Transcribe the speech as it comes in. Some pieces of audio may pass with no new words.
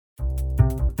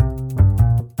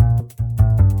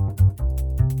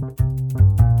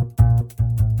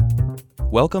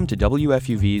Welcome to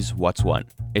WFUV's What's What.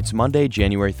 It's Monday,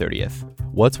 January 30th.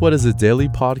 What's What is a daily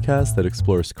podcast that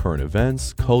explores current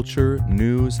events, culture,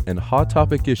 news, and hot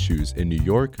topic issues in New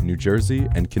York, New Jersey,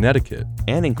 and Connecticut.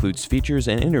 And includes features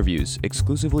and interviews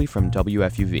exclusively from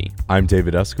WFUV. I'm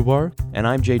David Escobar. And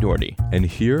I'm Jay Doherty. And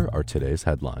here are today's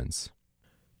headlines.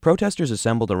 Protesters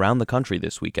assembled around the country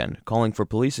this weekend, calling for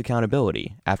police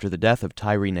accountability after the death of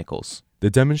Tyree Nichols. The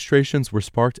demonstrations were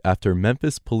sparked after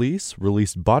Memphis police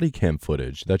released body cam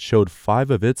footage that showed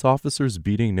 5 of its officers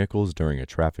beating Nichols during a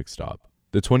traffic stop.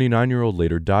 The 29-year-old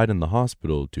later died in the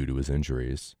hospital due to his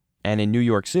injuries. And in New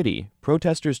York City,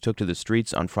 protesters took to the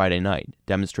streets on Friday night,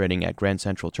 demonstrating at Grand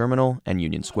Central Terminal and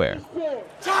Union Square.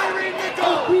 Tyree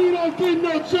Nichols! We don't get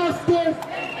no justice!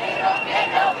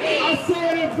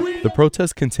 The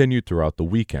protests continued throughout the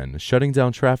weekend, shutting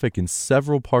down traffic in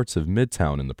several parts of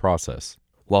Midtown in the process.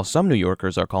 While some New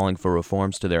Yorkers are calling for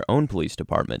reforms to their own police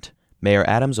department, Mayor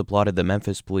Adams applauded the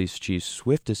Memphis police chief's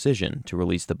swift decision to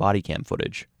release the body cam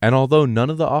footage. And although none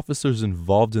of the officers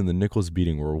involved in the Nichols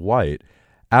beating were white,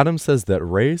 Adams says that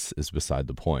race is beside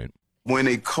the point. When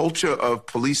a culture of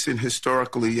policing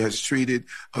historically has treated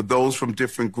those from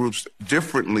different groups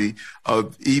differently,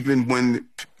 even when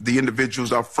the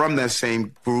individuals are from that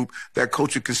same group, that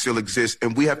culture can still exist.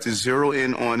 And we have to zero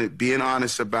in on it, being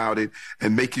honest about it,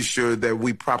 and making sure that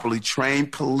we properly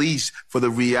train police for the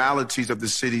realities of the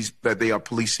cities that they are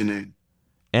policing in.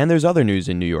 And there's other news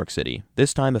in New York City,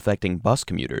 this time affecting bus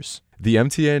commuters. The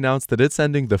MTA announced that it's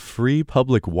ending the free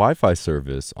public Wi-Fi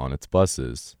service on its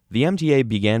buses. The MTA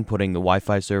began putting the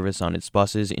Wi-Fi service on its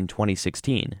buses in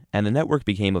 2016, and the network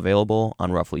became available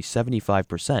on roughly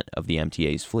 75% of the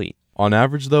MTA's fleet. On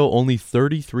average, though, only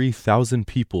 33,000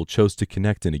 people chose to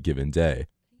connect in a given day.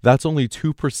 That's only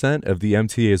 2% of the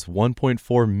MTA's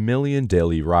 1.4 million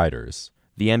daily riders.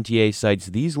 The MTA cites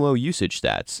these low usage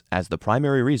stats as the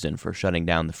primary reason for shutting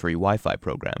down the free Wi-Fi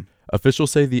program.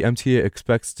 Officials say the MTA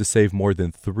expects to save more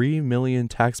than $3 million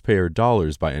taxpayer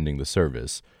dollars by ending the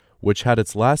service, which had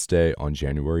its last day on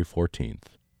January 14th.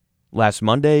 Last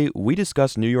Monday, we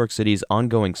discussed New York City's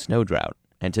ongoing snow drought,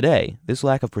 and today, this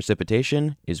lack of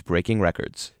precipitation is breaking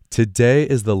records. Today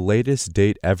is the latest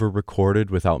date ever recorded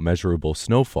without measurable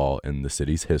snowfall in the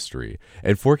city's history,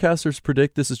 and forecasters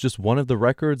predict this is just one of the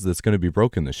records that's going to be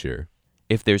broken this year.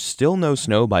 If there's still no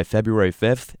snow by February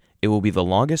 5th, it will be the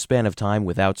longest span of time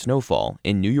without snowfall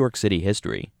in New York City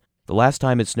history. The last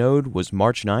time it snowed was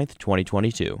March 9th,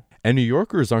 2022. And New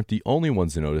Yorkers aren't the only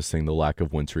ones noticing the lack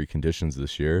of wintry conditions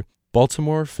this year.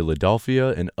 Baltimore, Philadelphia,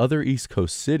 and other East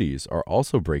Coast cities are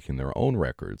also breaking their own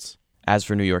records. As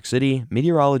for New York City,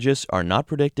 meteorologists are not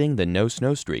predicting the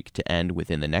no-snow streak to end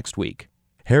within the next week.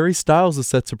 Harry Styles is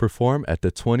set to perform at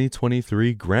the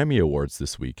 2023 Grammy Awards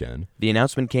this weekend. The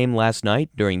announcement came last night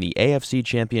during the AFC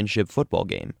Championship football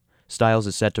game. Styles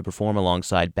is set to perform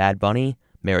alongside Bad Bunny,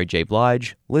 Mary J.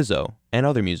 Blige, Lizzo, and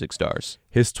other music stars.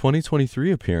 His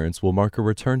 2023 appearance will mark a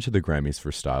return to the Grammys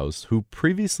for Styles, who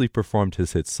previously performed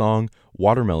his hit song,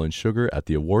 Watermelon Sugar, at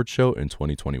the award show in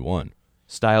 2021.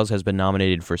 Styles has been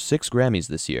nominated for 6 Grammys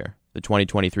this year. The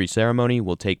 2023 ceremony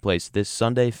will take place this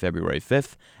Sunday, February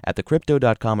 5th, at the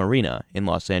Crypto.com Arena in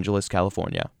Los Angeles,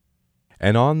 California.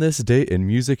 And on this date in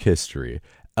music history,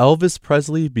 Elvis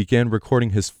Presley began recording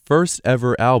his first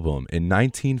ever album in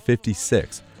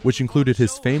 1956, which included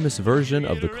his famous version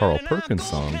of the Carl Perkins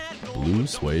song, Blue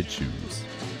Suede Shoes.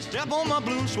 Step on my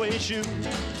blue suede shoes.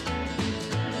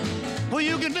 Well,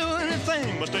 you can do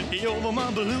anything but take me over my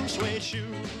blue suede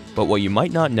shoes. But what you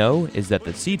might not know is that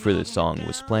the seed for this song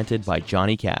was planted by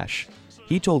Johnny Cash.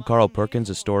 He told Carl Perkins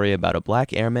a story about a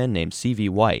black airman named C.V.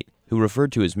 White, who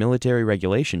referred to his military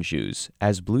regulation shoes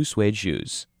as blue suede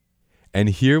shoes. And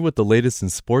here with the latest in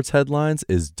sports headlines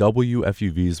is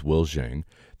WFUV's Will Zhang.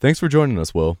 Thanks for joining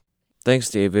us, Will. Thanks,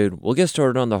 David. We'll get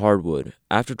started on the hardwood.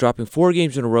 After dropping 4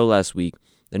 games in a row last week,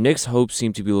 the Knicks' hopes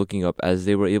seem to be looking up as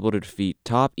they were able to defeat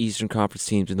top Eastern Conference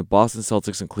teams in the Boston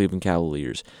Celtics and Cleveland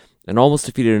Cavaliers, and almost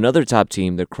defeated another top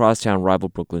team, the crosstown rival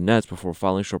Brooklyn Nets, before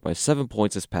falling short by 7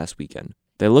 points this past weekend.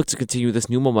 They look to continue this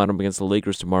new momentum against the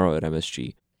Lakers tomorrow at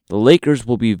MSG. The Lakers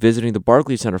will be visiting the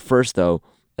Barclays Center first, though,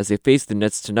 as they face the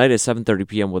Nets tonight at 7:30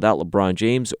 p.m. without LeBron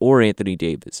James or Anthony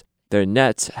Davis. Their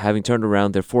Nets, having turned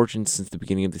around their fortunes since the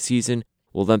beginning of the season,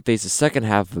 will then face the second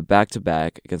half of a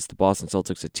back-to-back against the Boston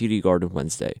Celtics at TD Garden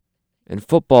Wednesday. In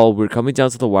football, we're coming down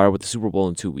to the wire with the Super Bowl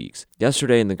in 2 weeks.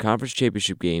 Yesterday, in the conference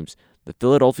championship games, the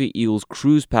Philadelphia Eagles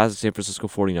cruised past the San Francisco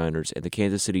 49ers, and the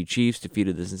Kansas City Chiefs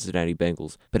defeated the Cincinnati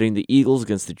Bengals, pitting the Eagles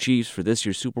against the Chiefs for this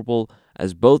year's Super Bowl,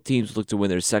 as both teams look to win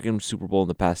their second Super Bowl in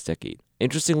the past decade.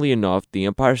 Interestingly enough, the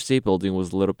Empire State Building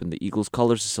was lit up in the Eagles'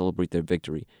 colors to celebrate their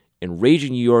victory. and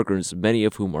raging New Yorkers, many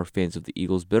of whom are fans of the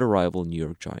Eagles' bitter rival New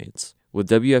York Giants. With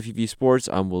WFUV Sports,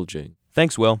 I'm Will Jing.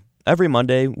 Thanks, Will. Every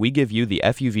Monday, we give you the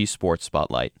FUV Sports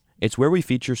Spotlight. It's where we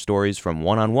feature stories from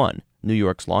One on One, New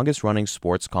York's longest-running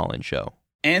sports call-in show.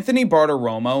 Anthony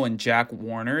Bartiromo and Jack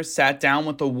Warner sat down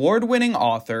with award-winning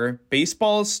author,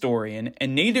 baseball historian,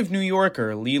 and native New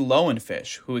Yorker Lee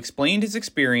Lowenfish, who explained his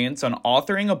experience on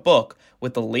authoring a book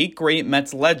with the late great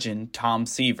Mets legend Tom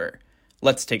Seaver.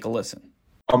 Let's take a listen.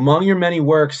 Among your many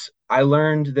works, I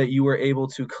learned that you were able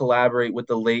to collaborate with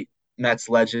the late Mets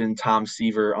legend Tom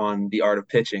Seaver on The Art of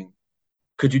Pitching.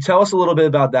 Could you tell us a little bit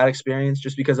about that experience?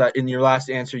 Just because in your last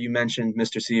answer you mentioned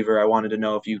Mr. Seaver, I wanted to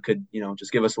know if you could,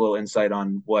 just give us a little insight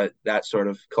on what that sort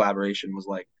of collaboration was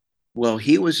like. Well,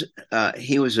 he was a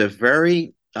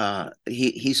very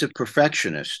he's a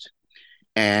perfectionist,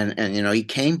 and he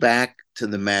came back to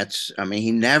the Mets. I mean,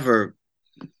 he never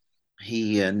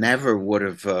would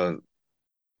have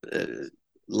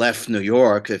left New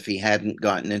York if he hadn't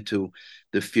gotten into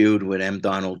the feud with M.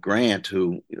 Donald Grant,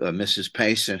 who Mrs.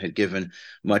 Payson had given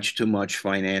much too much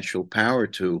financial power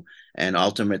to, and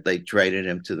ultimately traded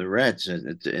him to the Reds in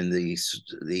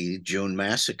the June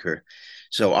massacre.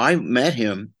 So I met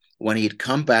him when he'd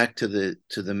come back to the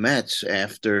Mets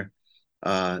after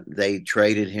they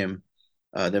traded him.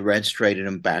 The Reds traded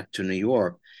him back to New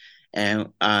York, and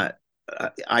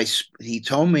he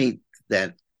told me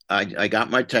that I got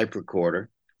my tape recorder.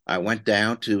 I went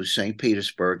down to St.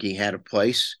 Petersburg. He had a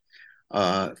place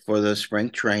for the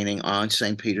spring training on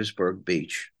St. Petersburg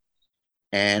Beach.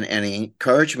 And he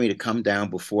encouraged me to come down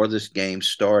before this game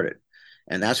started.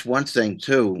 And that's one thing,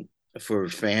 too, for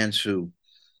fans who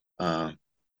want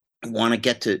to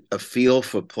get to a feel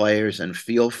for players and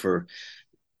feel for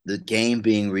the game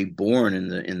being reborn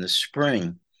in the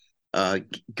spring.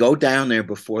 Go down there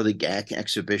before the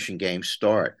exhibition games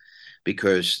start,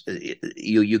 because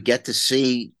you get to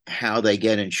see how they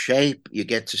get in shape. You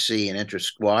get to see an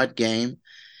inter-squad game.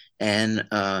 And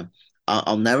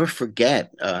I'll never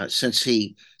forget, since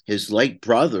his late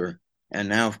brother, and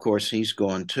now, of course, he's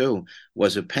gone too,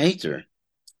 was a painter.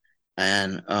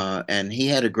 And he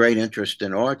had a great interest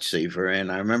in art, Seaver.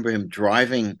 And I remember him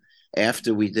driving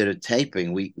after we did a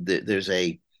taping. There's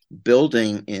a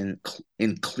building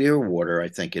in Clearwater, I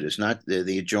think it is, not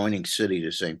the adjoining city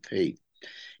to St. Pete.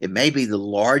 It may be the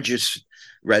largest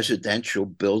residential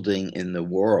building in the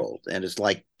world, and it's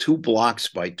like 2 blocks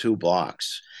by 2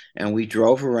 blocks. And we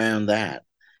drove around that,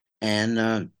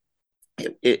 and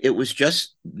it was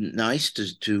just nice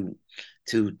to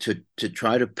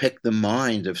try to pick the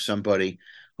mind of somebody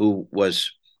who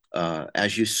was,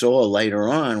 as you saw later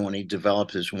on when he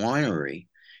developed his winery,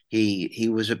 he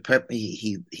was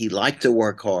he liked to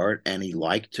work hard, and he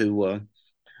liked to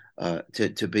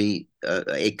be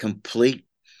a complete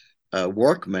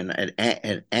workman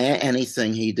at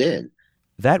anything he did.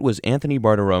 That was Anthony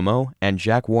Bartiromo and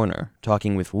Jack Warner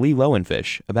talking with Lee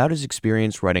Lowenfish about his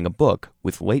experience writing a book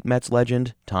with late Mets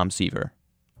legend Tom Seaver.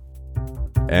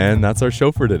 And that's our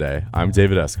show for today. I'm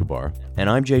David Escobar. And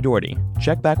I'm Jay Doherty.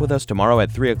 Check back with us tomorrow at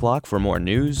 3 o'clock for more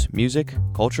news, music,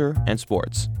 culture, and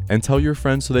sports. And tell your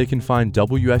friends so they can find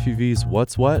WFUV's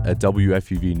What's What at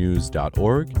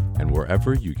WFUVnews.org and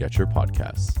wherever you get your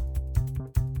podcasts.